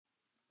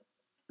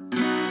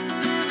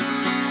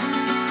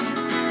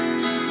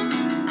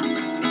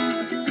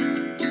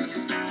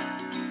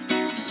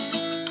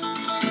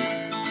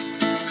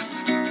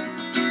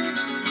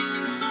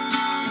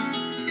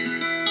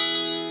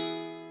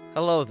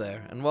Hello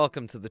there, and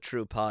welcome to the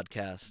TRU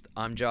podcast.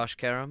 I'm Josh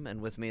Karam,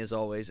 and with me, as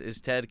always, is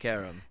Ted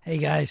Karam. Hey,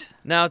 guys.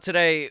 Now,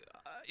 today,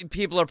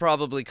 people are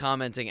probably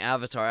commenting,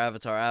 Avatar.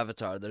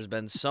 There's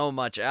been so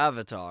much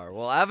Avatar.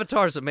 Well,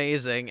 Avatar's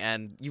amazing,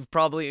 and you've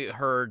probably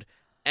heard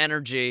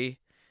energy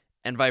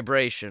and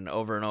vibration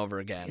over and over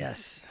again.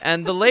 Yes.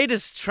 And the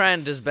latest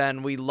trend has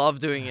been we love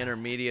doing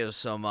intermedios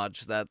so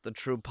much that the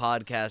TRU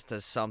podcast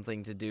has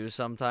something to do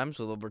sometimes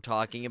with what we're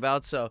talking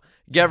about. So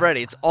get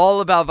ready. It's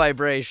all about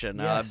vibration.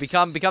 Yes.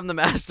 Become the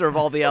master of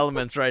all the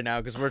elements right now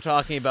because we're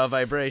talking about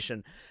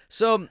vibration.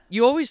 So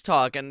you always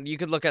talk, and you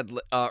could look at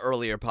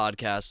earlier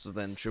podcasts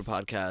within TRU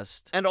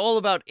Podcast, and all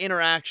about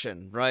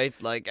interaction, right?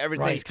 Like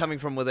everything's coming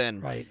from within.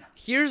 Right.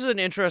 Here's an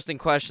interesting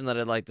question that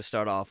I'd like to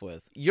start off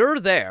with. You're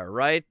there,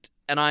 right?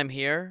 And I'm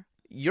here.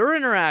 Your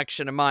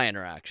interaction and my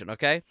interaction,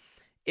 okay?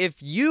 If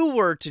you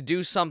were to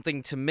do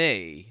something to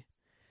me,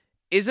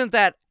 isn't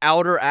that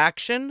outer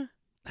action?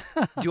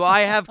 Do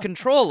I have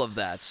control of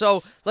that?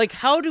 So, like,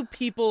 how do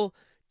people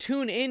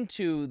tune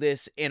into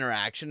this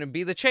interaction and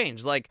be the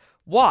change? Like,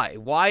 why?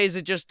 Why is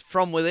it just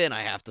from within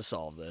I have to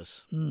solve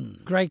this?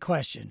 Great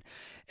question.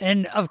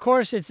 And, of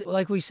course, it's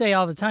like we say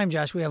all the time,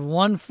 Josh, we have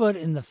 1 foot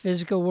in the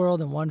physical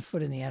world and 1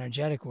 foot in the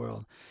energetic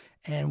world.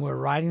 And we're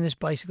riding this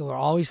bicycle. We're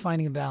always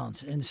finding a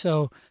balance. And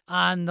so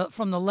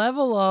from the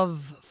level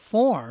of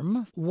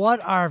form,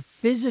 what our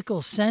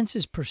physical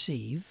senses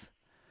perceive,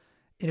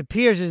 it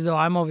appears as though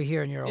I'm over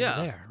here and you're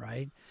over there,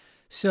 right?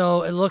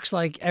 So it looks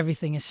like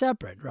everything is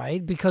separate,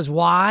 right? Because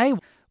why?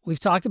 We've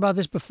talked about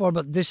this before,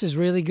 but this is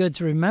really good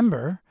to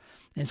remember.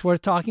 And it's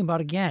worth talking about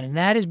again. And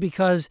that is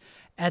because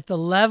at the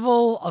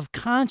level of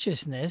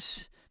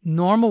consciousness,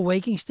 normal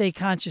waking state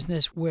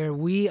consciousness, where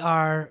we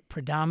are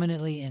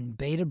predominantly in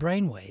beta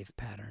brainwave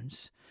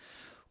patterns,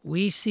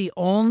 we see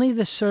only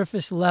the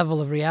surface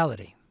level of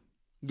reality.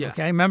 Yeah.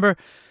 Okay, remember?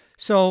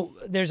 So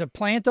there's a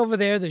plant over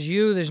there, there's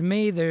you, there's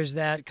me, there's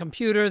that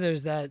computer,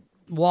 there's that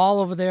wall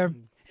over there.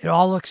 It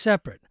all looks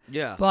separate.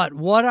 Yeah. But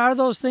what are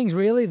those things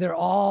really? They're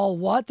all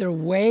what? They're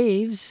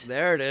waves.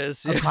 There it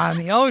is. Upon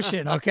the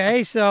ocean,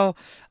 okay? So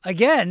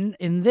again,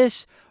 in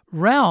this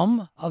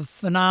realm of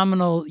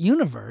phenomenal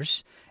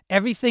universe,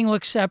 everything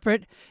looks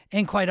separate,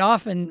 and quite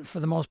often, for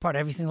the most part,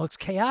 everything looks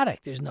chaotic.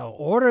 There's no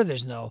order,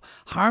 there's no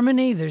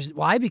harmony.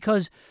 Why?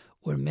 Because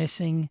we're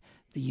missing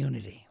the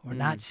unity. We're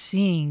not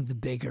seeing the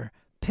bigger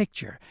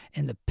picture,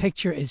 and the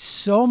picture is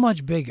so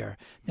much bigger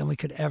than we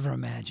could ever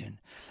imagine.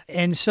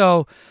 And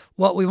so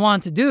what we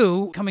want to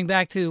do, coming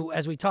back to,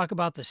 as we talk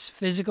about the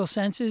physical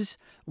senses,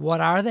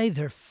 what are they?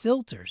 They're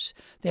filters.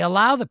 They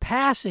allow the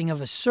passing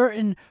of a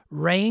certain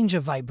range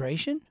of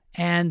vibration,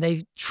 and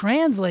they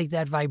translate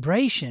that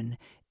vibration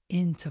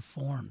into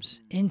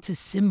forms, into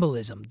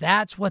symbolism.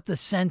 That's what the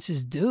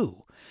senses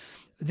do.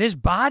 This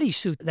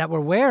bodysuit that we're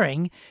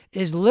wearing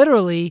is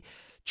literally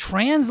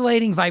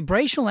translating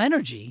vibrational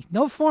energy,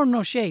 no form,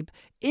 no shape,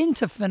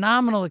 into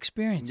phenomenal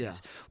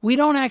experiences. We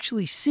don't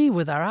actually see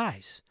with our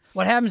eyes.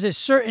 What happens is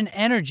certain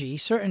energy,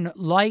 certain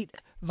light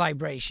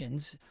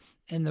vibrations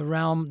in the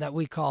realm that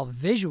we call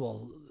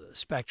visual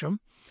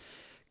spectrum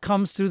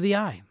comes through the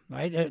eye,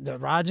 right? The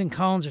rods and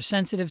cones are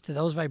sensitive to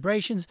those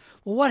vibrations.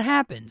 Well, what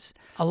happens?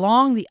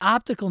 Along the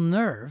optical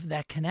nerve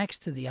that connects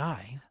to the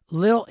eye,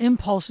 little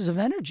impulses of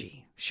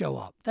energy show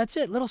up. That's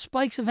it, little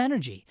spikes of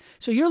energy.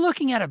 So you're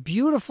looking at a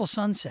beautiful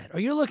sunset,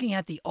 or you're looking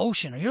at the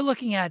ocean, or you're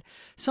looking at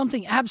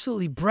something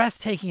absolutely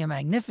breathtaking and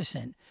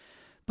magnificent.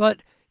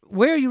 But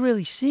where are you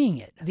really seeing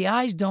it? The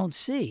eyes don't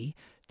see.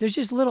 There's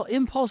just little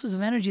impulses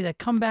of energy that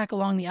come back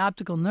along the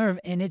optical nerve,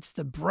 and it's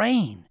the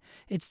brain.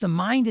 It's the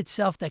mind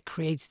itself that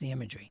creates the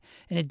imagery.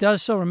 And it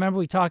does so, remember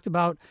we talked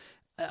about,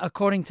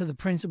 according to the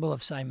principle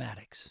of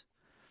cymatics.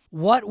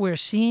 What we're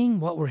seeing,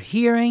 what we're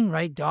hearing,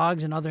 right?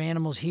 Dogs and other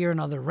animals hear in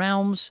other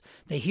realms.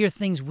 They hear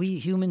things we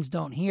humans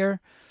don't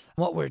hear.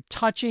 What we're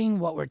touching,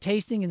 what we're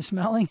tasting and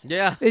smelling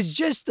is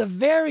just the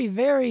very,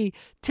 very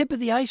tip of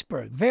the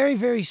iceberg. Very,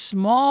 very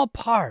small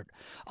part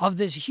of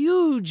this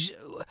huge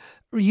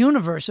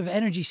universe of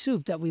energy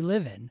soup that we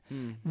live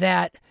in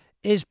that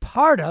is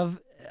part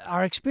of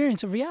our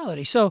experience of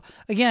reality. So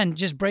again,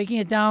 just breaking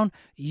it down,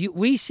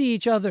 we see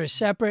each other as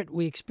separate.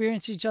 We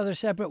experience each other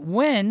separate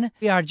when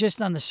we are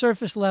just on the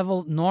surface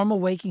level, normal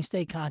waking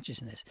state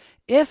consciousness.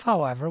 If,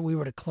 however, we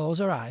were to close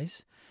our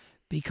eyes,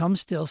 become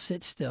still,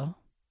 sit still,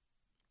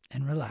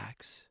 and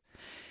relax,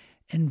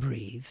 and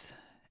breathe,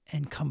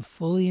 and come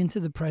fully into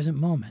the present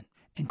moment,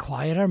 and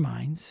quiet our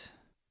minds,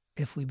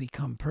 if we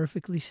become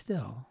perfectly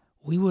still,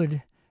 we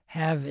would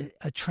have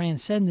a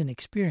transcendent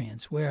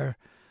experience where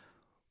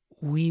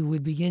we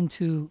would begin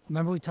to,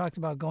 remember we talked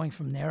about going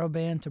from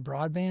narrowband to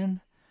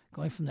broadband,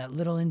 going from that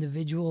little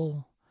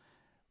individual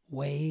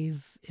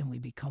wave, and we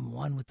become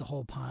one with the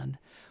whole pond.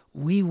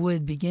 We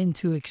would begin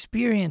to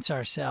experience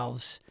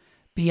ourselves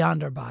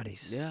beyond our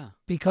bodies. Yeah.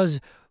 Because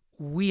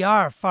we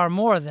are far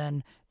more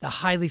than the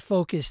highly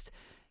focused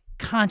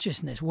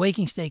consciousness,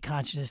 waking state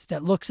consciousness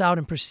that looks out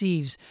and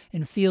perceives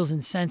and feels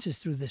and senses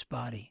through this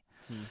body.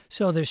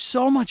 So there's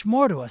so much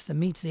more to us than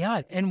meets the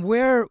eye. And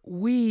where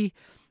we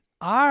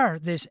are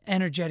this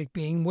energetic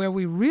being, where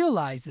we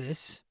realize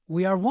this,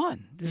 we are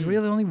one. There's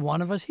really only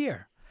one of us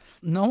here.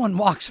 No one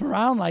walks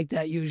around like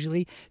that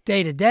usually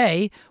day to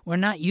day. We're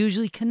not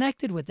usually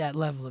connected with that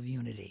level of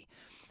unity.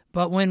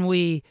 But when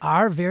we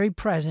are very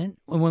present,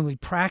 when we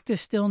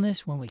practice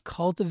stillness, when we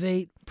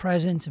cultivate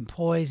presence and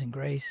poise and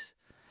grace,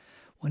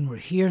 when we're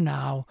here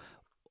now,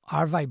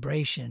 our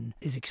vibration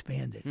is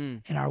expanded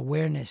and our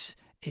awareness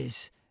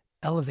is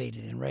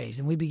elevated and raised.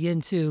 And we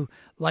begin to,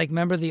 like,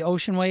 remember the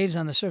ocean waves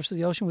on the surface of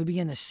the ocean? We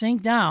begin to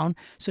sink down.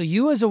 So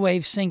you as a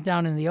wave sink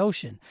down in the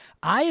ocean.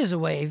 I as a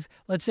wave,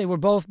 let's say we're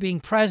both being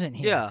present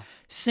here,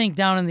 sink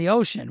down in the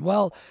ocean.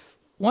 Well,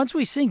 once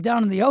we sink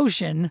down in the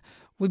ocean,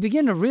 we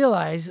begin to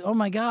realize, oh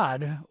my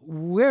God,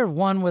 we're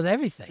one with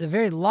everything. The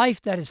very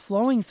life that is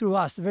flowing through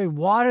us, the very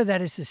water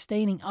that is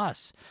sustaining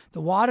us,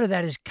 the water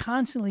that is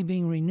constantly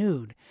being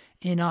renewed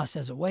in us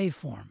as a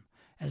waveform,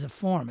 as a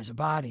form, as a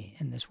body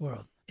in this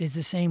world, is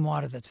the same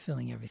water that's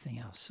filling everything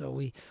else. So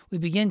we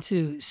begin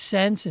to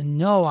sense and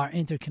know our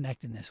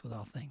interconnectedness with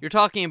all things. You're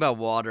talking about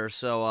water,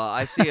 so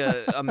I see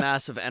a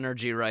massive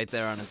energy right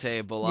there on the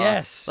table.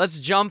 Yes. Let's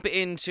jump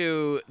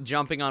into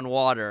jumping on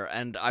water,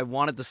 and I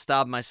wanted to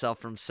stop myself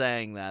from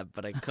saying that,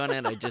 but I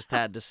couldn't. I just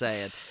had to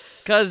say it.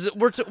 Because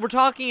we're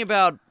talking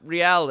about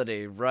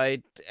reality,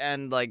 right?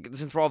 And, like,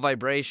 since we're all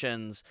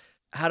vibrations,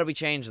 how do we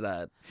change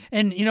that?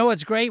 And you know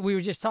what's great? We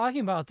were just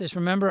talking about this,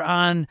 remember,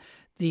 on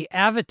the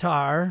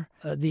Avatar,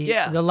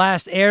 the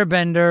last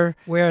Airbender,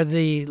 where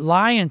the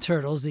lion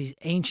turtles, these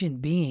ancient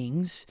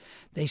beings,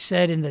 they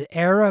said in the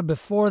era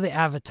before the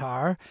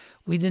Avatar,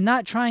 we did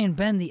not try and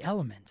bend the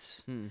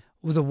elements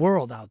with the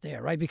world out there,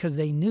 right? Because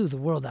they knew the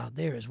world out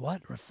there is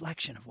what?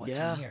 Reflection of what's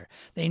in here.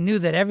 They knew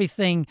that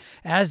everything,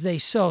 as they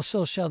sow,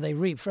 so shall they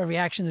reap. For every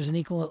action, there's an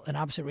equal and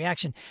opposite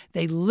reaction.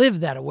 They lived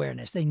that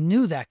awareness. They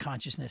knew that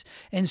consciousness.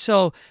 And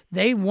so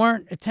they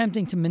weren't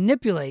attempting to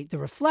manipulate the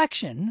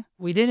reflection.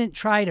 We didn't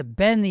try to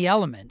bend the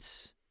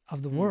elements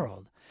of the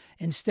world.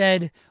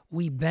 Instead,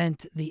 we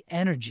bent the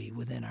energy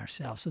within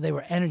ourselves. So they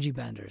were energy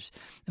benders.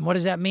 And what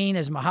does that mean?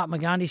 As Mahatma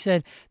Gandhi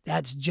said,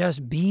 that's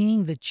just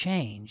being the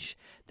change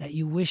that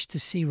you wish to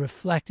see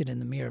reflected in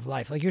the mirror of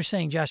life. Like you're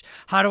saying, Josh,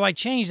 how do I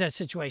change that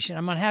situation?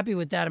 I'm unhappy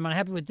with that. I'm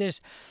unhappy with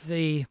this.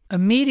 The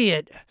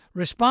immediate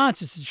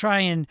response is to try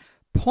and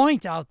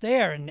point out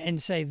there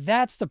and say,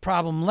 that's the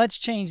problem. Let's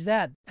change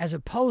that, as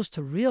opposed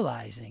to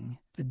realizing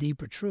the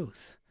deeper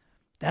truth.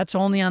 That's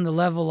only on the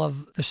level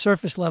of the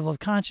surface level of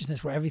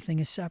consciousness where everything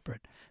is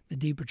separate. The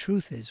deeper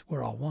truth is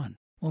we're all one.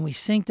 When we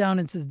sink down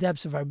into the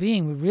depths of our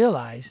being, we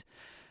realize,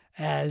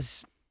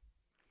 as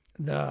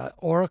the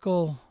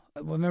Oracle,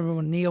 remember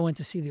when Neo went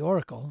to see the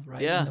Oracle,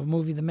 right? Yeah. In the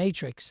movie The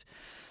Matrix,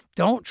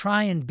 don't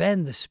try and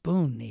bend the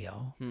spoon,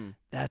 Neo.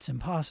 That's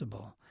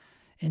impossible.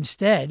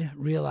 Instead,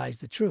 realize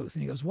the truth.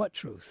 And he goes, what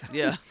truth?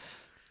 Yeah.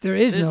 There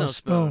is no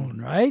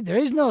spoon, right? There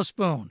is no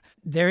spoon.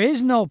 There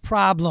is no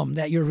problem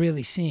that you're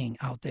really seeing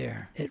out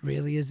there. It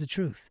really is the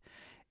truth.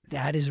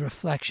 That is a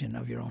reflection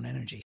of your own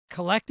energy.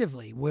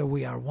 Collectively, where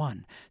we are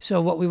one. So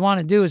what we want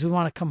to do is we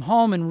want to come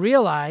home and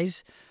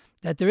realize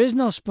that there is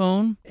no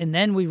spoon, and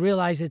then we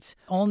realize it's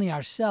only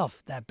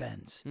ourself that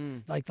bends.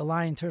 Like the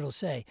lion turtles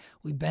say,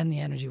 we bend the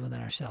energy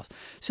within ourselves.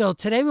 So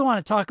today we want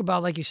to talk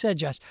about, like you said,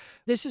 Josh,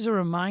 this is a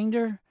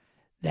reminder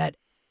that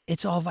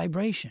it's all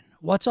vibration.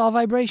 What's all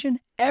vibration?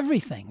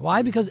 Everything.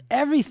 Why? Because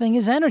everything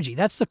is energy.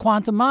 That's the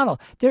quantum model.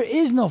 There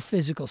is no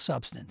physical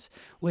substance.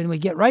 When we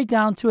get right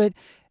down to it,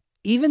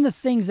 even the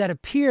things that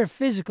appear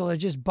physical are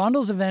just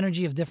bundles of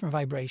energy of different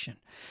vibration.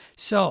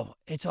 So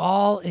it's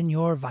all in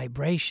your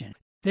vibration.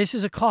 This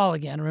is a call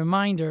again, a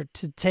reminder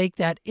to take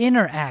that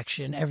inner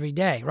action every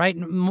day, right?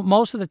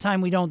 Most of the time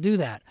we don't do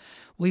that.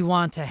 We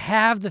want to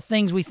have the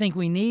things we think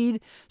we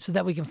need so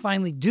that we can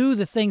finally do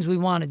the things we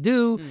want to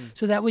do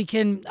so that we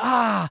can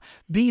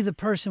be the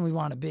person we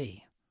want to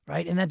be,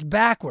 right? And that's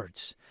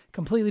backwards,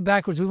 completely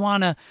backwards. We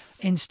want to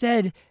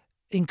instead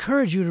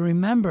encourage you to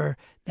remember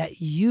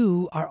that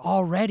you are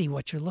already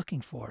what you're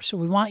looking for. So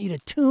we want you to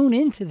tune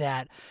into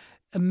that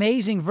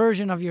amazing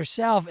version of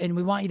yourself, and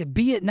we want you to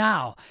be it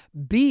now.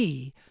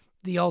 Be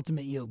the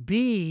ultimate you.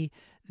 Be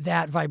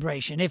that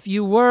vibration. If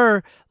you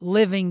were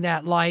living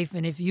that life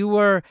and if you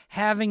were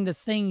having the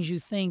things you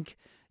think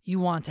you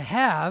want to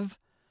have,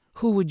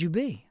 who would you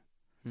be?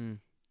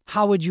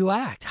 How would you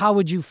act? How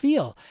would you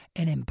feel?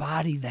 And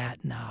embody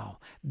that now.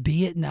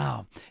 Be it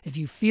now. If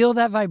you feel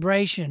that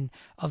vibration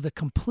of the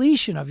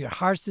completion of your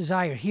heart's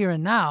desire here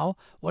and now,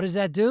 what does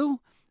that do?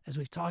 As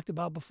we've talked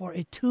about before,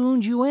 it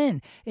tunes you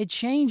in. It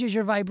changes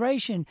your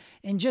vibration.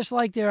 And just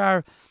like there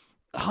are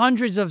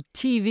hundreds of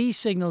TV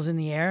signals in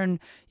the air, and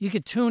you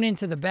could tune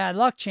into the bad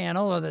luck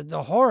channel or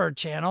the horror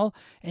channel,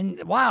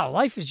 and wow,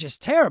 life is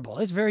just terrible.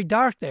 It's very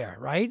dark there,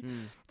 right?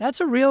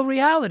 That's a real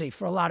reality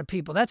for a lot of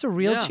people. That's a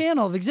real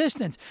channel of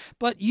existence.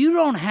 But you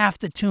don't have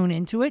to tune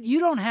into it. You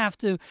don't have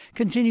to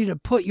continue to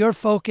put your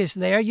focus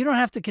there. You don't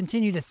have to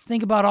continue to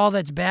think about all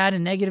that's bad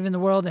and negative in the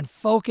world and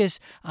focus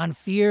on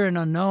fear and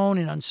unknown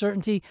and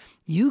uncertainty.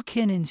 You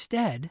can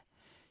instead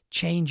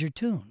change your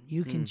tune.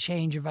 You can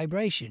change your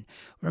vibration.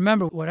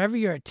 Remember, whatever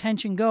your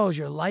attention goes,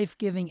 your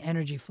life-giving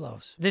energy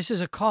flows. This is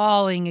a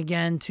calling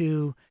again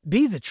to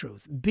be the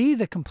truth, be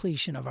the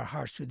completion of our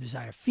heart's true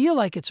desire. Feel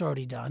like it's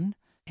already done.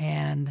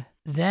 And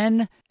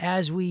then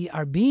as we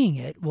are being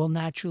it, we'll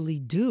naturally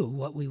do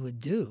what we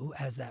would do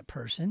as that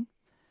person,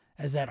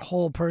 as that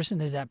whole person,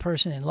 as that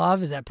person in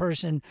love, as that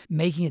person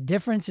making a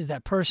difference, as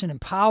that person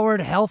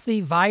empowered,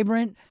 healthy,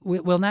 vibrant.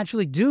 We'll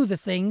naturally do the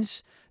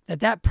things that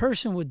that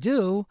person would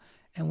do,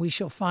 and we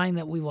shall find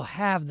that we will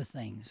have the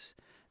things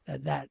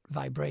that that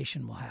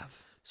vibration will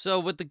have. So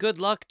with the good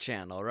luck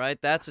channel,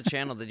 right? That's a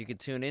channel that you could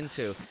tune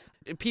into.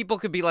 People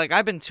could be like,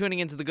 I've been tuning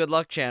into the good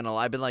luck channel.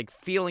 I've been like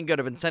feeling good.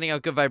 I've been sending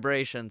out good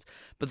vibrations,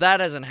 but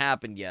that hasn't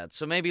happened yet.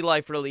 So maybe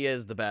life really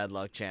is the bad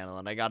luck channel,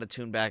 and I got to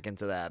tune back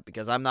into that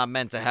because I'm not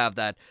meant to have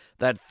that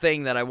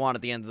thing that I want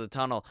at the end of the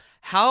tunnel.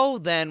 How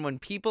then, when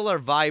people are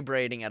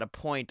vibrating at a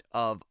point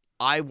of,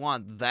 I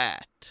want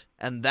that,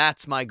 and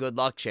that's my good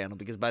luck channel,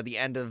 because by the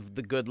end of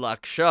the good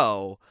luck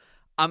show,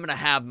 I'm going to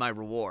have my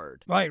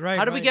reward. Right.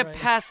 How do we get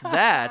past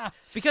that?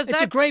 Because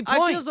it's a great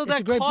point. I feel as though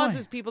that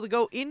causes people to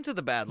go into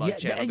the bad luck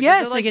channel.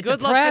 Yes, like, they get good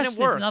depressed. Luck didn't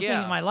work.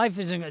 Nothing. My life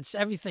isn't. It's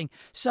everything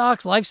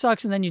sucks. Life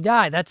sucks, and then you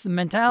die. That's the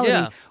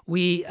mentality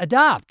we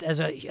adopt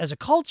as a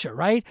culture,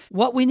 right?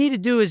 What we need to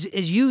do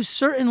is use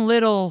certain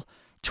little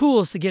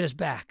tools to get us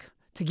back,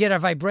 to get our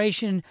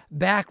vibration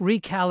back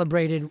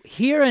recalibrated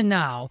here and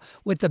now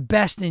with the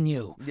best in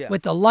you,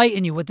 with the light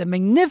in you, with the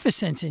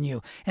magnificence in you.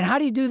 And how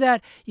do you do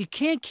that? You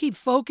can't keep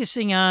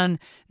focusing on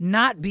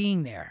not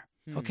being there,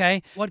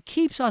 okay? What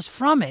keeps us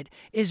from it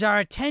is our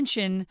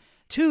attention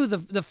to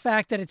the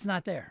fact that it's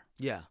not there.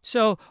 Yeah.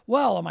 So,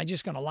 well, am I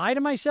just going to lie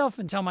to myself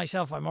and tell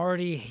myself I'm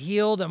already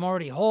healed, I'm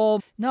already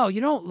whole? No, you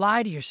don't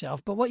lie to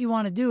yourself. But what you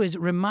want to do is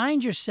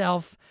remind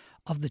yourself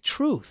of the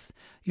truth.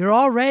 You're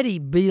already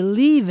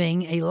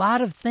believing a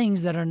lot of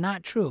things that are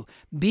not true.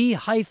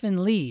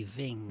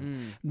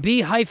 Be-leaving.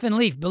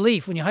 Be-leaf.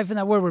 Belief. When you hyphen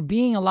that word, we're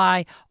being a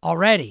lie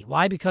already.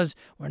 Why? Because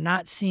we're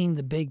not seeing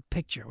the big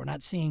picture. We're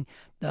not seeing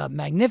the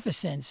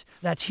magnificence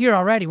that's here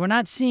already. We're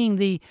not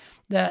seeing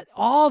that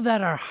all that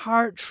our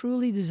heart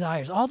truly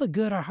desires, all the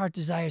good our heart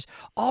desires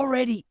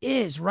already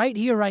is right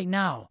here, right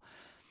now.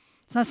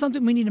 It's not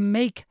something we need to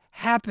make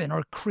happen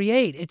or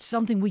create. It's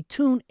something we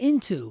tune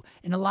into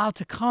and allow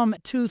to come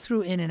to,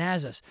 through, in, and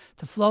as us,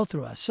 to flow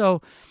through us. So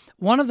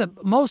one of the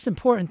most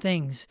important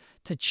things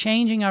to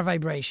changing our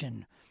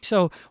vibration.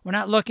 So we're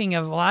not looking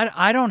at, well,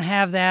 I don't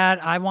have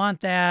that. I want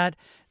that.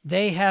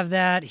 They have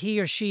that. He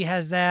or she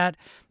has that.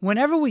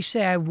 Whenever we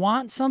say, I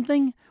want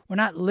something, we're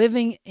not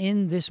living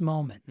in this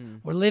moment.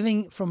 We're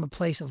living from a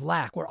place of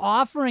lack. We're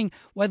offering,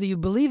 whether you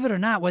believe it or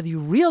not, whether you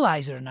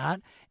realize it or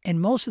not,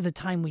 and most of the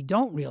time we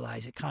don't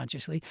realize it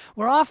consciously,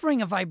 we're offering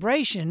a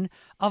vibration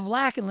of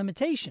lack and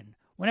limitation.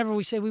 Whenever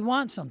we say we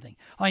want something,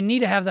 I need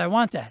to have that, I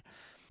want that.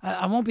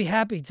 I won't be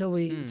happy till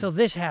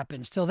this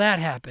happens, till that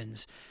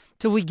happens,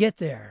 till we get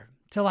there,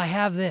 till I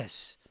have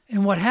this.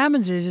 And what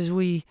happens is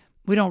we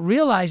don't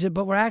realize it,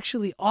 but we're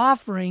actually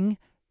offering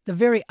the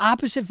very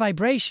opposite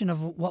vibration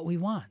of what we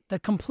want, the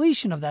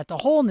completion of that, the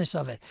wholeness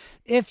of it.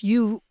 If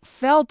you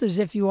felt as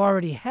if you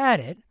already had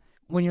it,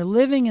 when you're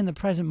living in the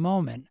present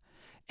moment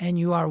and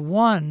you are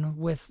one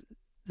with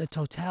the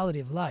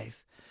totality of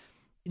life,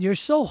 you're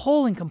so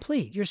whole and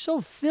complete. You're so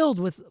filled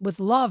with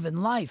love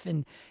and life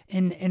and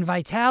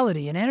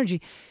vitality and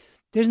energy.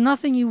 There's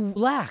nothing you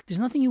lack. There's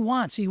nothing you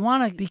want. So you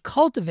want to be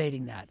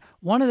cultivating that.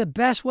 One of the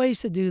best ways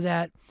to do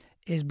that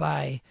is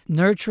by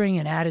nurturing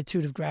an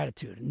attitude of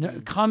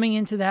gratitude, coming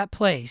into that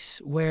place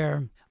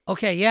where,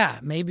 okay, yeah,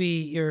 maybe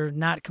you're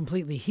not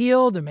completely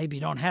healed, or maybe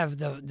you don't have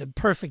the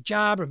perfect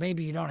job, or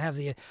maybe you don't have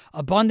the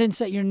abundance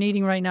that you're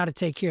needing right now to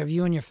take care of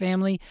you and your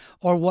family,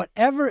 or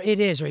whatever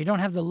it is, or you don't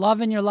have the love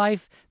in your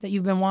life that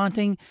you've been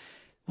wanting.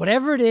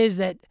 Whatever it is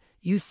that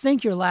you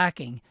think you're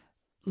lacking,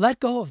 let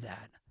go of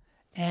that.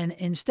 And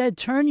instead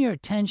turn your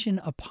attention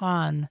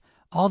upon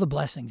all the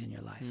blessings in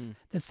your life,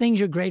 the things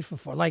you're grateful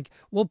for. Like,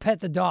 we'll pet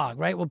the dog,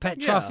 right? We'll pet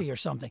Truffy or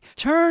something.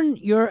 Turn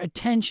your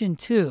attention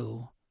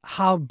to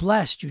how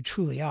blessed you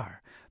truly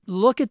are.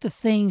 Look at the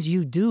things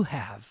you do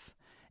have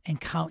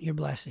and count your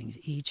blessings,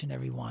 each and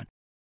every one.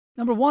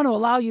 Number one, will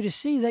allow you to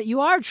see that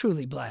you are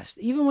truly blessed,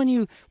 even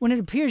when it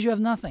appears you have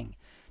nothing.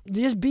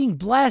 Just being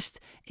blessed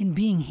in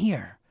being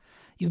here.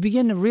 You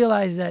begin to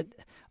realize that,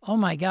 oh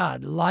my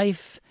God,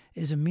 life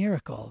is a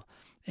miracle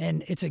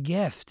and it's a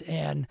gift.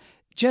 And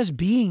just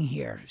being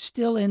here,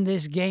 still in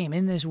this game,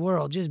 in this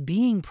world, just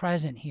being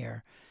present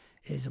here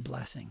is a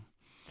blessing.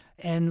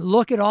 and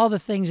look at all the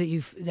things that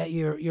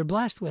you're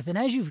blessed with. And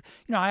as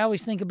I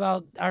always think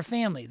about our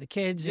family, the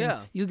kids,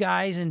 and you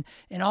guys, and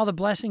all the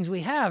blessings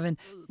we have. And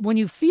when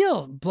you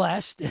feel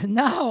blessed,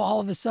 now all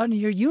of a sudden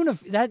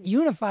that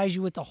unifies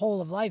you with the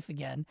whole of life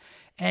again,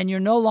 and you're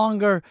no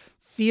longer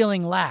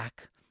feeling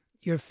lack.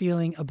 You're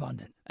feeling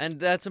abundant. And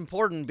that's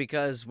important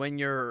because when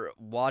you're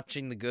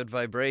watching the Good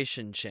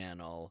Vibration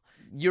channel,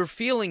 you're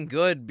feeling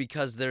good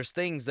because there's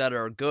things that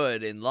are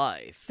good in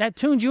life. That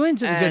tunes you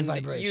into the and good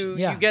vibration.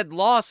 You get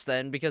lost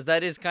then because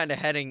that is kind of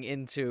heading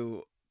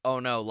into, oh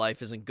no,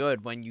 life isn't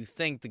good, when you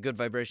think the Good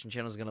Vibration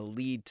channel is going to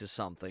lead to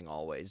something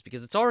always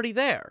because it's already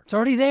there. It's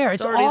already there.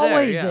 It's already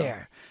always there.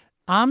 there.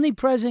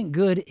 Omnipresent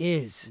good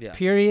is.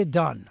 Period.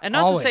 Done. And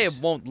not always. to say it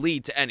won't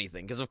lead to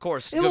anything, because of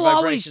course it good will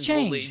always vibrations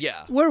change. will lead.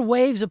 We're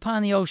waves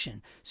upon the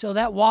ocean, so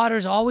that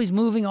water's always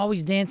moving,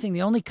 always dancing.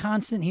 The only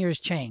constant here is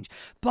change.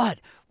 But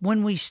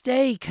when we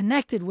stay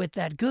connected with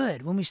that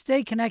good, when we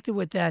stay connected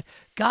with that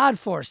God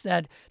force,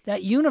 that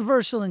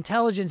universal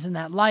intelligence and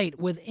that light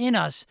within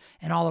us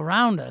and all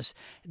around us,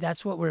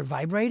 that's what we're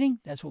vibrating.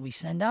 That's what we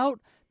send out.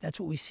 That's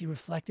what we see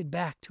reflected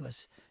back to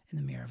us in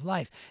the mirror of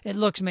life. It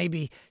looks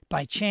maybe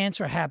by chance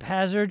or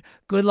haphazard,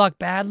 good luck,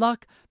 bad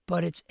luck,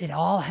 but it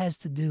all has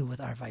to do with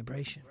our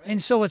vibration.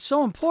 And so what's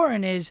so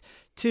important is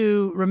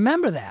to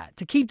remember that,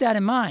 to keep that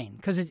in mind,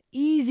 because it's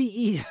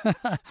easy.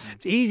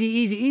 It's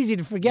easy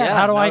to forget.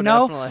 How do I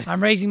know? Definitely.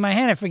 I'm raising my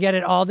hand. I forget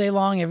it all day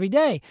long, every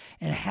day,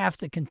 and have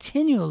to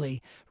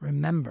continually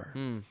remember.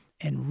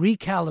 And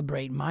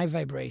recalibrate my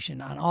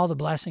vibration on all the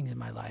blessings in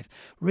my life.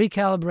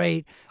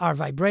 Recalibrate our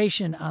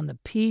vibration on the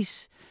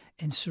peace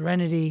and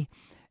serenity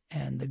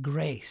and the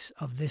grace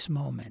of this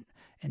moment.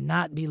 And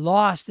not be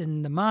lost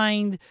in the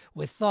mind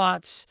with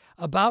thoughts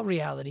about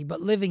reality,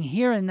 but living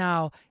here and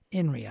now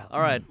in reality.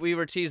 All right, we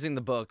were teasing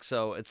the book,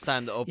 so it's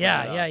time to open it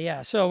up.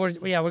 Yeah. So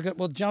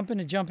we'll jump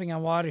into jumping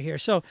on water here.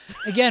 So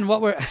again,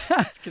 what we're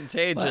it's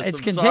contagious. Well, it's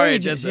I'm contagious. sorry I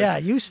did this. Yeah,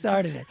 you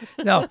started it.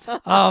 No.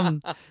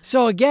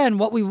 So again,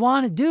 what we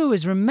want to do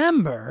is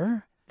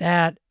remember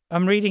that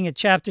I'm reading a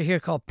chapter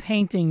here called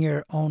 "Painting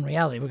Your Own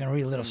Reality." We're going to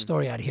read a little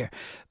story out of here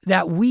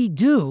that we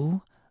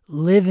do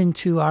live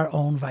into our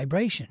own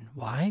vibration.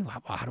 Why?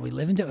 How do we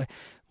live into it?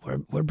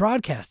 We're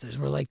broadcasters.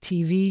 We're like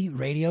TV,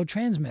 radio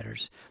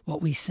transmitters.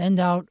 What we send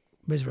out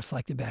is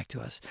reflected back to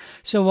us.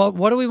 So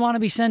what do we want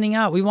to be sending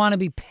out? We want to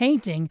be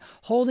painting,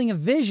 holding a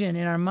vision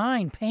in our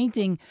mind,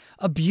 painting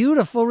a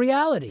beautiful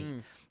reality,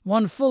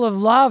 one full of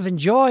love and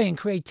joy and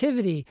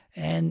creativity.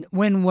 And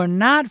when we're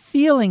not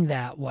feeling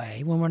that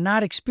way, when we're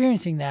not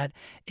experiencing that,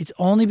 it's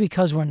only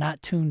because we're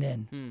not tuned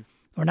in.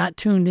 We're not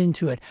tuned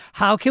into it.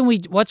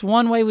 What's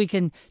one way we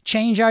can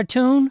change our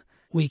tune?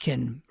 We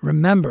can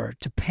remember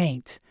to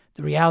paint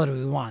the reality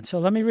we want. So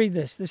let me read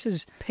this. This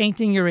is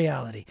Painting Your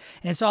Reality.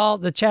 And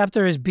the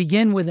chapter is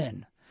Begin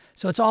Within.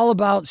 So it's all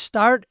about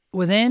start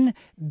within,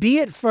 be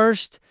it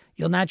first,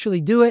 you'll naturally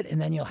do it, and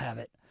then you'll have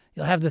it.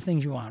 You'll have the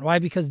things you want. Why?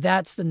 Because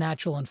that's the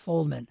natural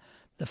unfoldment,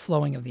 the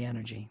flowing of the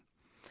energy.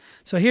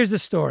 So here's the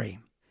story.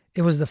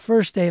 It was the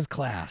first day of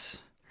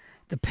class.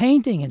 The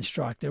painting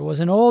instructor was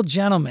an old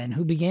gentleman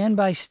who began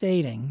by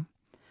stating,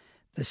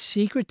 "The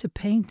secret to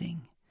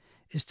painting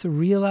is to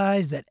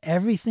realize that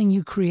everything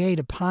you create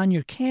upon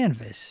your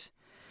canvas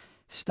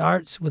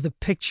starts with a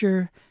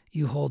picture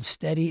you hold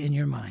steady in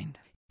your mind."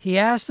 He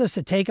asked us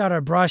to take out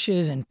our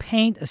brushes and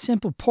paint a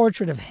simple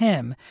portrait of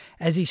him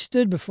as he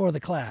stood before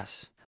the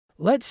class.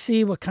 "Let's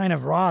see what kind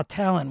of raw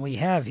talent we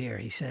have here,"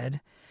 he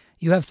said.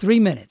 "You have 3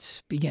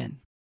 minutes.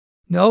 Begin."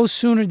 No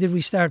sooner did we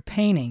start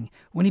painting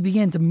when he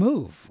began to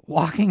move,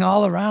 walking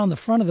all around the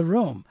front of the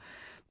room.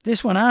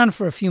 This went on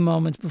for a few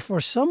moments before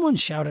someone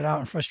shouted out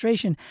in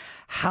frustration,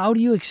 "How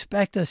do you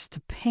expect us to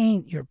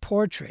paint your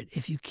portrait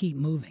if you keep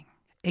moving?"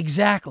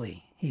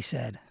 "Exactly," he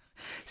said.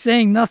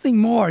 Saying nothing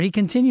more, he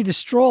continued to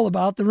stroll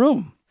about the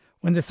room.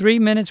 When the 3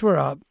 minutes were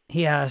up,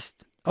 he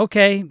asked,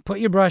 "Okay,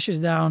 put your brushes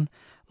down.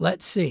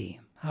 Let's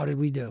see. How did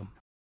we do?"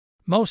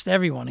 Most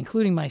everyone,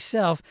 including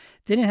myself,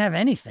 didn't have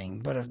anything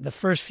but the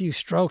first few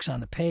strokes on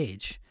the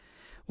page.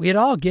 We had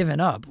all given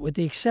up, with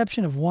the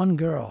exception of one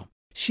girl.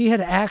 She had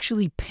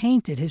actually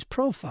painted his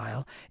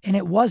profile, and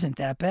it wasn't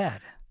that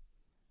bad.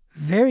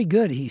 "Very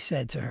good," he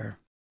said to her.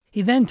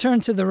 He then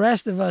turned to the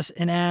rest of us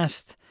and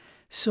asked,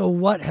 "So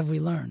what have we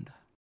learned?"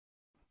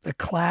 The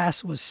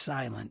class was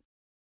silent.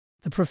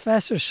 The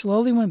professor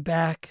slowly went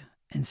back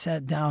and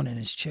sat down in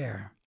his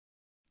chair.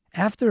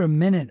 After a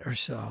minute or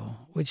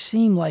so, which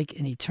seemed like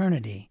an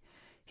eternity,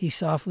 he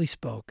softly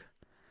spoke.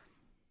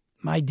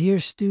 "My dear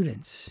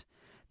students,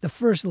 the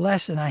first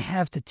lesson I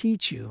have to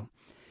teach you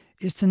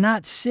is to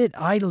not sit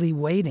idly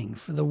waiting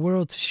for the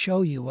world to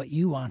show you what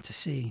you want to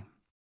see.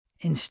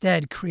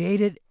 Instead,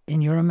 create it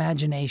in your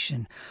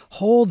imagination.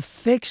 Hold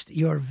fixed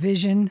your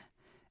vision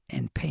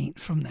and paint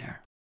from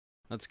there."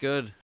 That's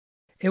good.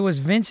 It was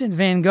Vincent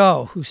van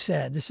Gogh who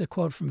said, this is a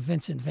quote from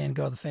Vincent van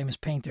Gogh, the famous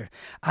painter,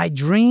 "I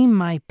dream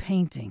my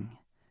painting,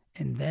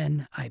 and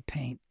then I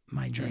paint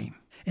my dream."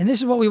 And this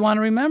is what we want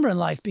to remember in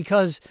life,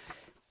 because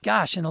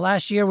gosh, in the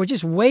last year, we're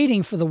just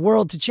waiting for the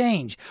world to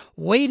change,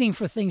 waiting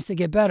for things to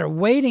get better,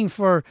 waiting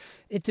for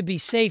it to be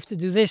safe to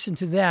do this and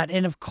to that.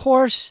 And of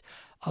course,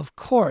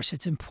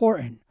 it's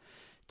important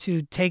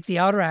to take the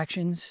outer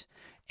actions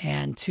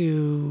and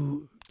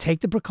to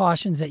take the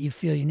precautions that you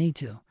feel you need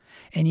to.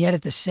 And yet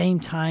at the same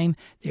time,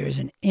 there is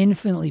an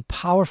infinitely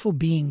powerful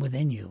being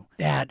within you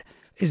that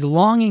is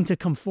longing to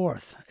come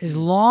forth, is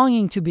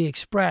longing to be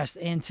expressed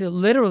and to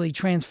literally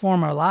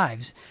transform our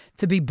lives,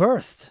 to be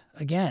birthed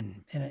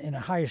again in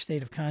a higher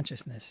state of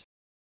consciousness.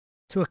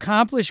 To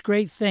accomplish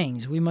great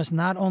things, we must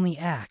not only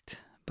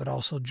act, but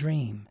also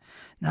dream,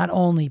 not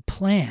only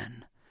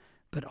plan,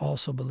 but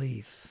also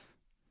believe.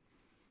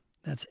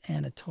 That's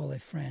Anatole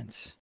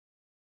France.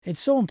 It's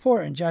so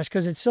important, Josh,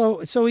 because it's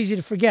so easy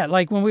to forget.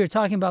 Like when we were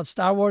talking about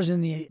Star Wars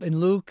and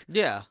Luke,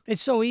 Yeah.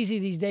 it's so easy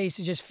these days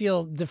to just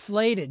feel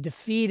deflated,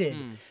 defeated,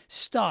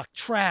 stuck,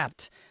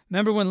 trapped.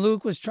 Remember when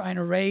Luke was trying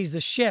to raise the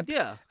ship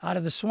out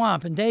of the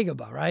swamp in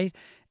Dagobah, right?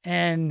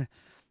 And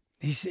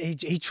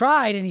he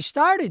tried and he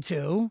started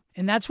to,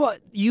 and that's what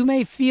you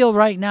may feel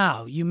right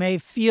now. You may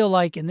feel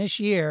like in this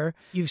year,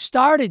 you've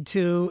started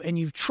to and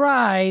you've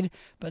tried,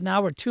 but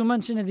now we're 2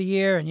 months into the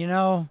year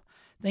and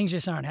things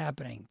just aren't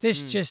happening.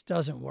 This just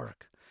doesn't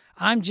work.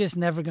 I'm just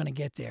never going to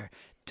get there.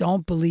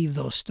 Don't believe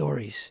those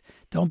stories.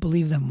 Don't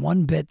believe them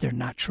one bit. They're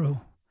not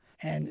true.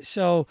 And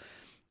so,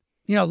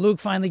 Luke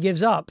finally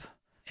gives up.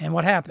 And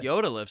what happened?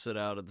 Yoda lifts it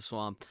out of the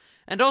swamp.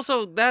 And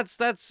also,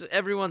 that's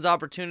everyone's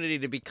opportunity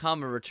to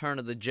become a Return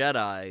of the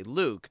Jedi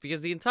Luke.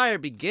 Because the entire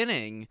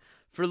beginning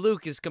for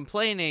Luke is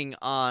complaining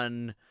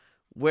on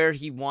where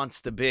he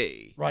wants to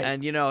be. Right.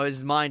 And,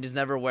 his mind is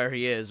never where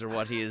he is or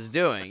what he is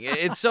doing.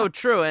 It's so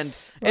true. And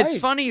it's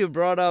funny you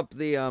brought up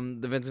the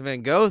Vincent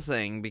van Gogh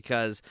thing,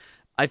 because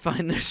I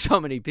find there's so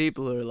many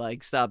people who are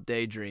like, stop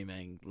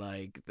daydreaming.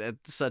 Like,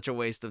 that's such a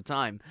waste of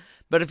time.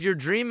 But if you're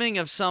dreaming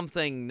of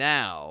something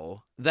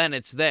now, then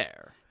it's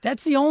there.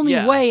 That's the only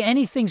way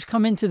anything's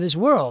come into this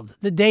world.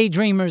 The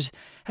daydreamers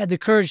had the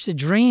courage to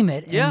dream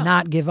it and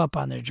not give up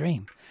on their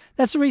dream.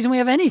 That's the reason we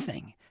have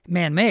anything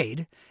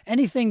man-made.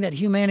 Anything that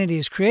humanity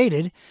has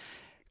created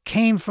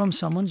came from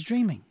someone's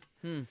dreaming.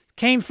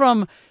 Came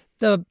from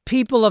the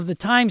people of the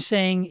time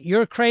saying,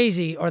 you're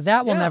crazy or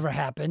that will never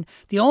happen.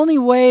 The only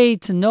way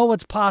to know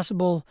what's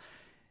possible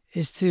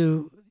is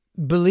to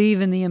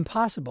believe in the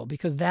impossible,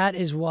 because that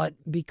is what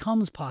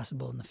becomes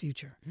possible in the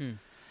future.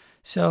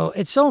 So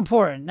it's so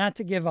important not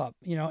to give up,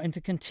 and to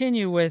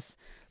continue with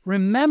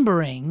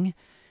remembering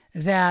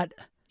that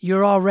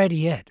you're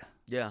already it.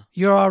 Yeah.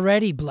 You're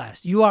already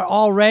blessed. You are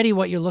already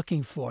what you're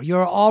looking for.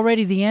 You're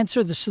already the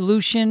answer, the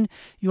solution.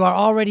 You are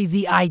already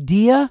the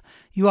idea.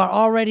 You are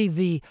already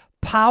the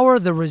power,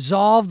 the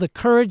resolve, the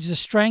courage, the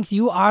strength.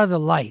 You are the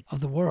light of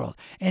the world.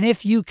 And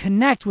if you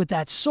connect with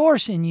that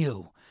source in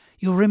you,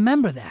 you'll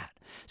remember that.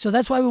 So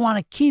that's why we want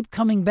to keep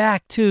coming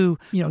back to,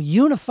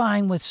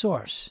 unifying with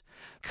source.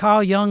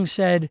 Carl Jung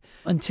said,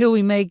 until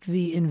we make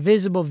the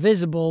invisible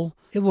visible,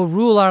 it will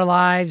rule our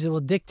lives, it will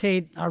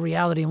dictate our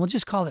reality, and we'll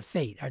just call it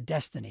fate, our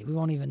destiny. We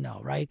won't even know,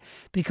 right?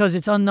 Because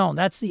it's unknown.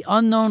 That's the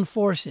unknown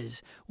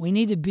forces. We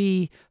need to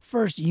be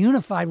first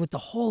unified with the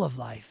whole of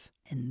life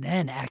and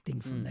then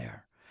acting from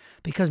there.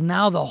 Because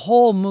now the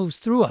whole moves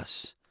through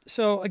us.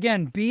 So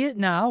again, be it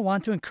now. I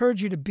want to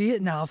encourage you to be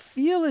it now.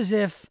 Feel as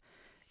if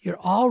you're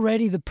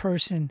already the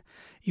person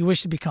you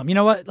wish to become. You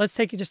know what? Let's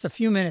take just a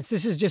few minutes.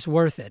 This is just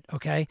worth it,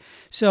 okay?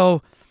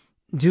 So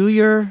do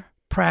your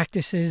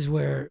practices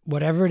where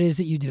whatever it is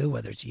that you do,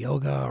 whether it's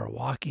yoga or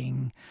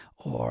walking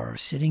or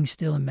sitting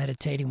still and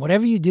meditating,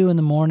 whatever you do in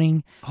the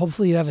morning,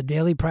 hopefully you have a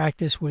daily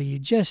practice where you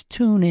just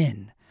tune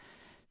in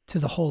to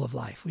the whole of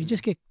life. Where you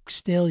just get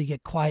still, you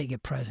get quiet, you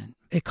get present.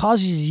 It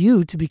causes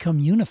you to become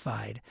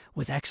unified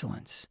with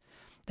excellence.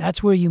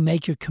 That's where you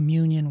make your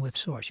communion with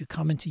Source. You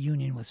come into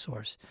union with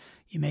Source.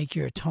 You make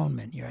your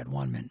atonement, your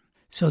at-one-ment.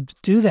 So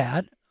do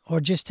that, or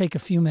just take a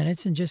few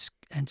minutes and just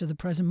enter the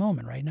present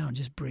moment right now and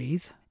just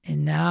breathe.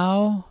 And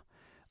now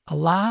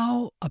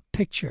allow a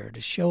picture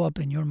to show up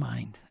in your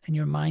mind, in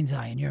your mind's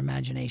eye, in your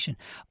imagination,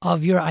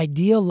 of your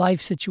ideal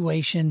life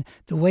situation,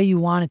 the way you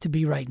want it to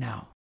be right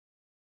now.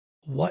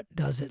 What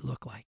does it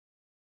look like?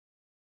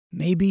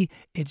 Maybe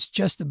it's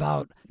just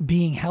about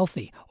being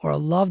healthy, or a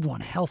loved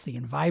one healthy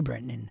and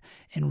vibrant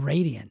and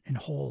radiant and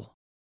whole.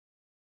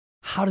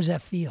 How does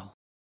that feel?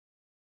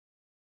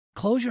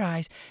 Close your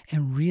eyes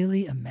and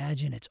really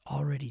imagine it's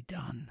already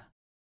done.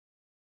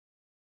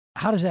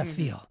 How does that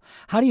feel?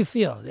 How do you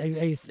feel? Are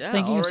you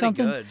thinking of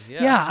something? Good.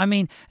 Yeah, I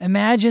mean,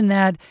 imagine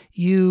that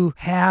you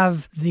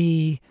have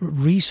the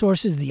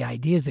resources, the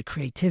ideas, the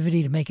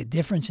creativity to make a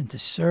difference and to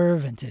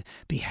serve and to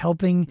be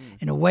helping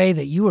in a way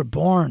that you were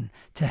born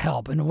to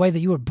help, in a way that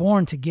you were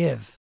born to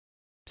give.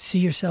 See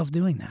yourself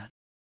doing that.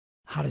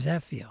 How does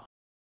that feel?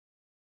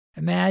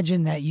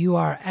 Imagine that you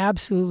are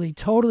absolutely,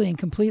 totally, and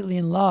completely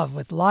in love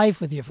with life,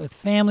 with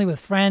family,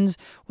 with friends,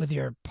 with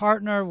your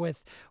partner,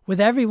 with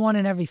everyone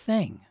and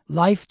everything.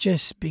 Life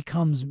just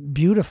becomes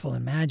beautiful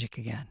and magic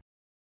again.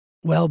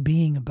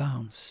 Well-being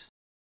abounds.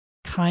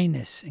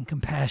 Kindness and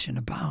compassion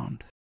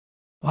abound.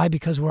 Why?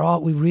 Because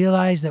we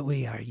realize that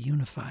we are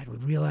unified. We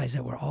realize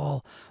that we're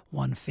all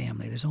one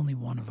family. There's only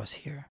one of us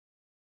here.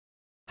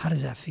 How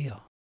does that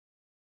feel?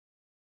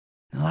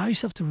 And allow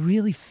yourself to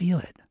really feel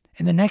it.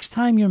 And the next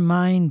time your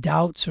mind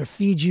doubts or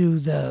feeds you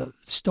the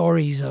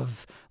stories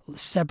of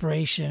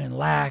separation and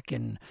lack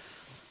and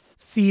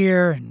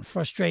fear and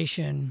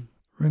frustration,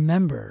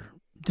 remember,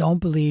 don't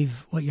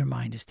believe what your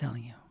mind is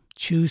telling you.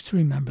 Choose to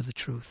remember the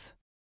truth.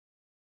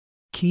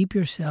 Keep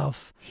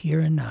yourself here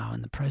and now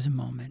in the present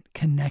moment,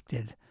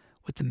 connected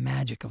with the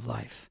magic of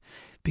life.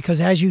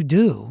 Because as you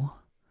do,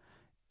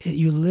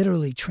 you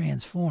literally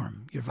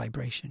transform your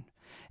vibration.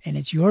 And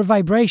it's your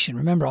vibration.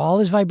 Remember, all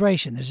is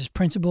vibration. There's this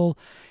principle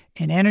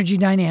in energy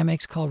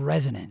dynamics called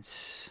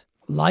resonance.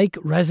 Like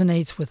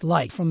resonates with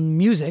like. From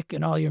music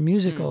and all your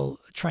musical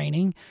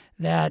training,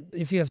 that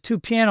if you have two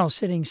pianos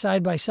sitting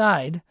side by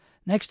side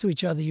next to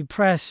each other, you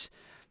press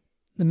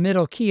the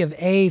middle key of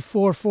A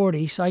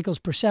 440 cycles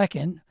per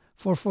second,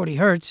 440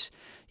 hertz,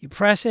 you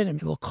press it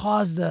and it will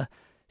cause the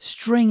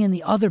string in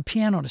the other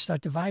piano to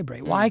start to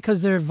vibrate. Why?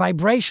 Because they're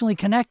vibrationally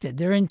connected.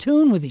 They're in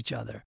tune with each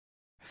other.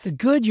 The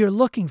good you're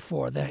looking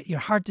for, that your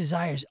heart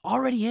desires,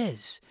 already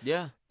is.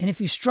 Yeah. And if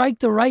you strike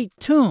the right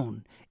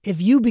tune,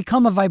 if you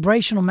become a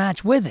vibrational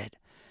match with it,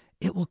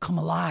 it will come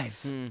alive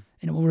and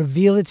it will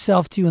reveal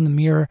itself to you in the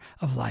mirror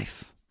of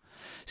life.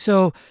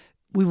 So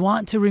we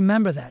want to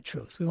remember that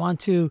truth. You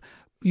want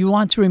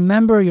to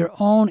remember your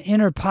own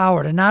inner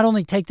power to not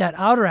only take that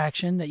outer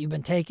action that you've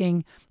been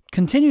taking,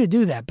 continue to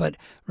do that, but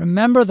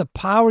remember the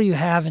power you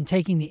have in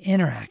taking the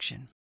inner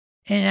action.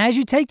 And as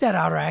you take that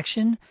outer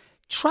action,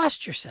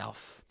 trust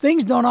yourself.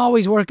 Things don't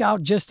always work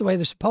out just the way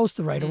they're supposed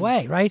to right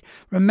away, right?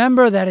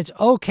 Remember that it's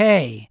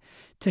okay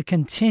to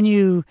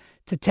continue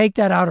to take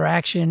that outer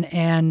action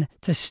and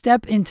to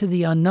step into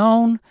the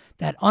unknown,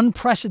 that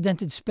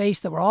unprecedented space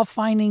that we're all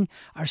finding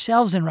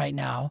ourselves in right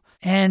now,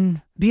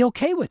 and be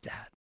okay with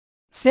that.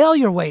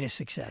 Failure way to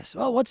success.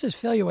 Well, what's this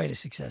failure way to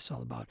success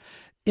all about?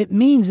 It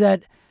means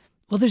that,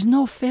 well, there's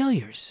no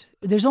failures.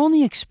 There's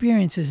only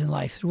experiences in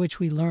life through which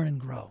we learn and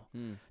grow.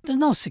 There's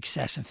no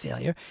success and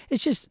failure.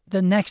 It's just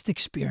the next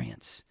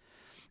experience.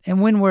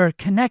 And when we're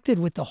connected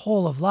with the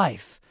whole of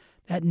life,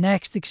 that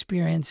next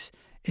experience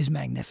is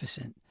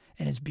magnificent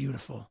and it's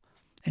beautiful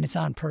and it's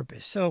on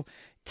purpose. So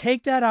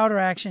take that outer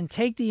action,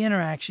 take the inner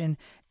action,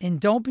 and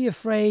don't be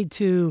afraid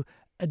to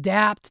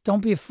adapt.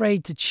 Don't be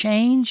afraid to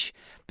change,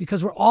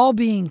 because we're all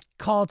being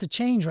called to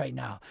change right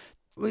now.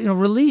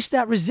 Release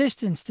that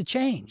resistance to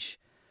change.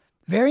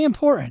 Very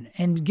important.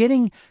 And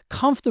getting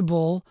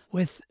comfortable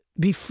with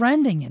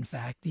befriending, in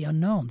fact, the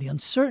unknown, the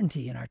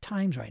uncertainty in our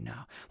times right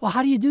now. Well,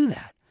 how do you do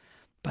that?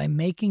 By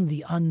making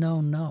the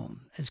unknown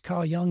known. As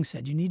Carl Jung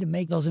said, you need to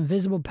make those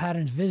invisible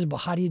patterns visible.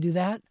 How do you do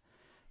that?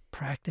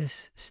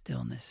 Practice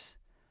stillness.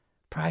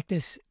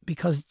 Practice,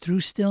 because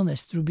through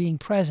stillness, through being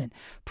present,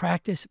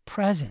 practice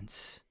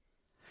presence.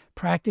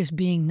 Practice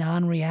being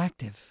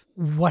non-reactive.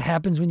 What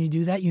happens when you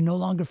do that? You no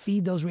longer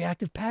feed those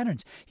reactive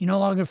patterns. You no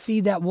longer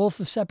feed that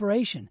wolf of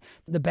separation,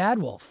 the bad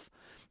wolf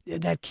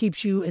that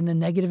keeps you in the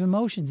negative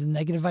emotions and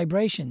negative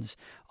vibrations,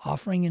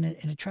 offering and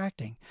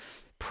attracting.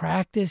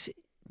 Practice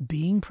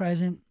being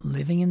present,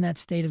 living in that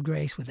state of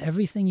grace with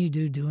everything you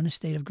do in a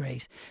state of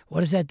grace.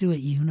 What does that do? It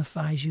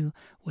unifies you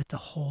with the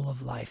whole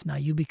of life. Now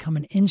you become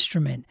an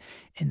instrument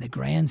in the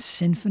grand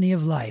symphony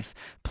of life,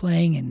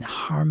 playing in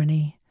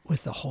harmony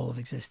with the whole of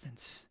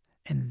existence.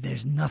 And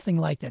there's nothing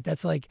like that.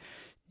 That's like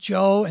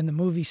Joe in the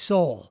movie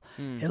Soul.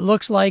 It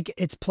looks like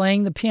it's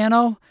playing the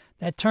piano.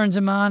 That turns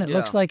him on. It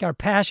looks like our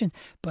passion,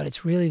 but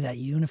it's really that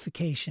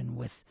unification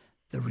with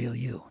the real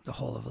you, the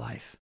whole of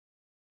life.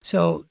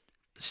 So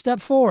step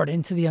forward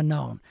into the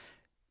unknown.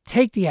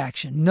 Take the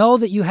action. Know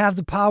that you have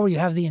the power, you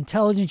have the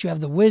intelligence, you have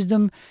the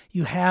wisdom,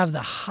 you have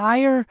the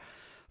higher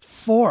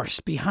force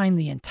behind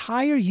the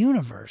entire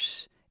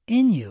universe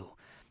in you.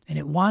 And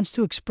it wants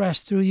to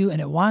express through you,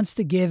 and it wants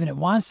to give, and it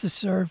wants to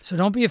serve. So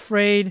don't be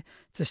afraid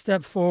to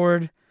step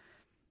forward.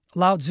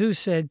 Lao Tzu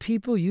said,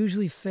 people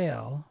usually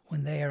fail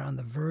when they are on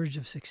the verge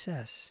of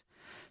success.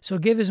 So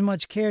give as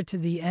much care to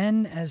the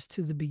end as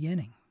to the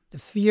beginning. The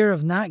fear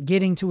of not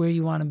getting to where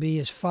you want to be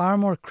is far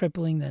more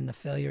crippling than the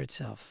failure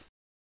itself.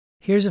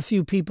 Here's a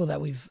few people that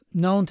we've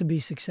known to be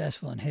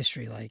successful in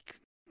history, like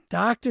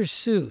Dr.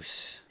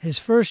 Seuss. His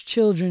first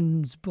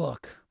children's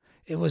book,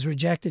 it was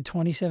rejected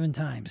 27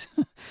 times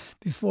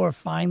before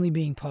finally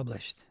being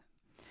published.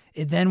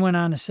 It then went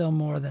on to sell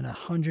more than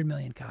 100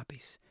 million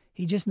copies.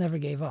 He just never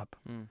gave up.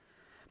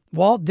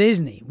 Walt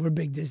Disney, we're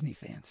big Disney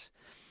fans,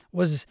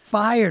 was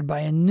fired by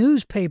a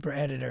newspaper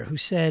editor who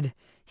said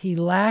he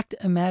lacked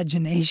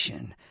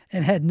imagination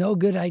and had no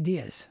good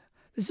ideas.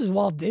 This is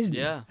Walt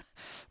Disney,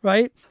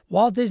 right?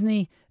 Walt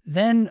Disney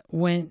then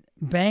went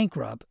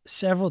bankrupt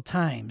several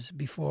times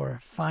before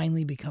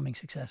finally becoming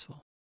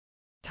successful.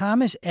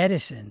 Thomas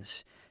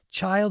Edison's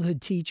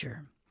childhood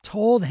teacher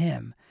told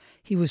him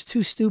he was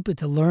too stupid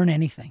to learn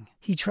anything.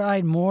 He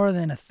tried more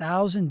than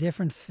 1,000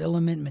 different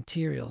filament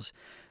materials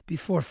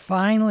before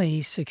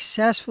finally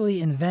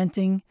successfully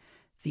inventing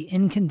the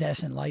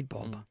incandescent light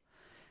bulb.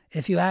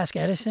 If you ask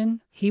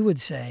Edison, he would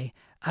say,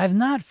 I have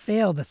not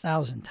failed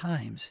 1,000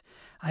 times.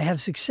 I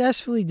have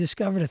successfully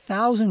discovered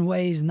 1,000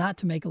 ways not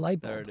to make a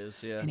light bulb. There it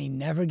is, yeah. And he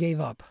never gave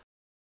up.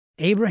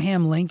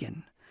 Abraham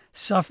Lincoln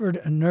suffered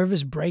a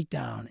nervous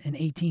breakdown in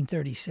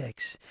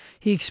 1836.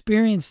 He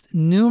experienced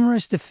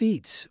numerous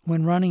defeats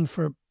when running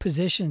for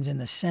positions in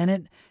the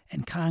Senate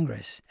and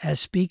Congress as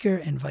Speaker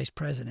and Vice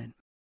President.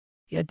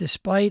 Yet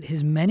despite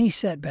his many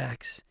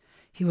setbacks,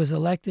 he was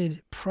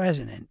elected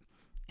president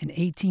in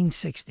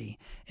 1860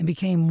 and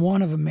became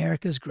one of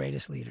America's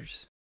greatest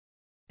leaders.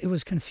 It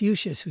was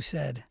Confucius who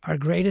said, "Our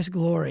greatest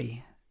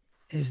glory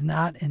is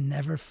not in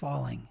never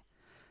falling,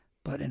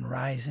 but in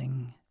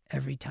rising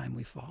every time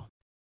we fall."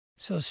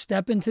 So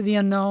step into the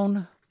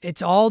unknown.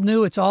 It's all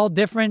new. It's all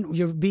different.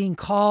 You're being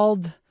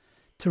called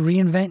to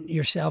reinvent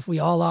yourself. We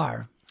all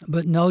are.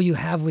 But know you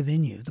have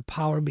within you the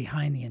power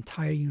behind the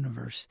entire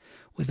universe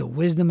with a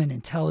wisdom and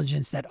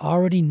intelligence that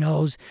already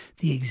knows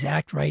the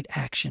exact right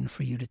action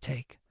for you to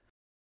take.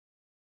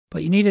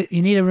 But you need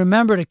to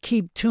remember to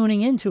keep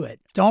tuning into it.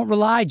 Don't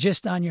rely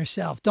just on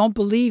yourself. Don't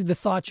believe the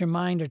thoughts your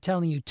mind are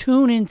telling you.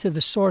 Tune into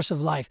the source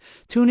of life.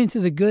 Tune into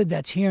the good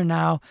that's here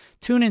now.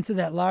 Tune into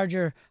that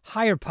larger,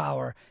 higher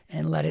power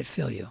and let it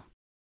fill you.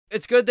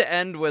 It's good to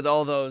end with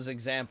all those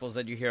examples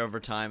that you hear over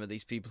time of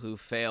these people who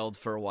failed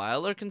for a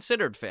while or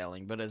considered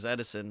failing. But as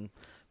Edison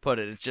put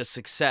it, it's just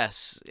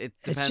success. It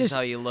depends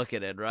how you look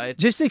at it, right?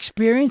 Just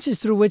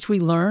experiences through which we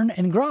learn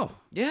and grow.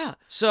 Yeah.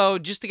 So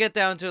just to get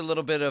down to a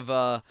little bit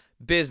of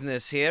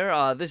business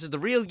here, this is the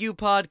Real You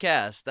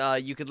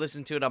podcast. You could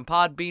listen to it on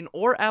Podbean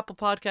or Apple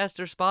Podcast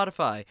or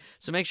Spotify.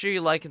 So make sure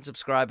you like and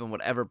subscribe on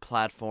whatever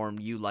platform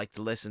you like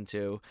to listen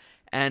to.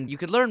 And you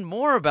can learn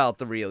more about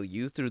The Real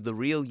You through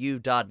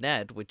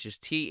therealu.net, which is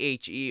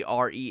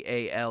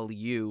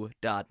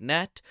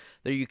THEREALU.net.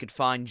 There you could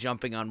find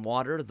Jumping on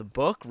Water, the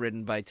book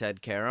written by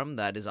Ted Karam,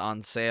 that is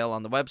on sale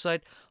on the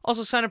website.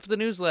 Also sign up for the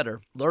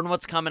newsletter. Learn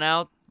what's coming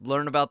out,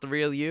 learn about The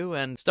Real You,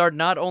 and start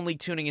not only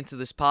tuning into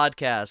this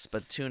podcast,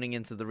 but tuning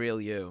into The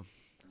Real You.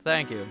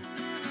 Thank you.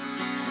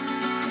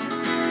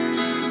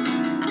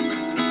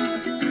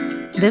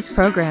 This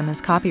program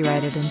is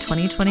copyrighted in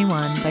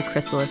 2021 by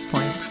Chrysalis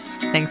Point.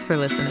 Thanks for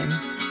listening.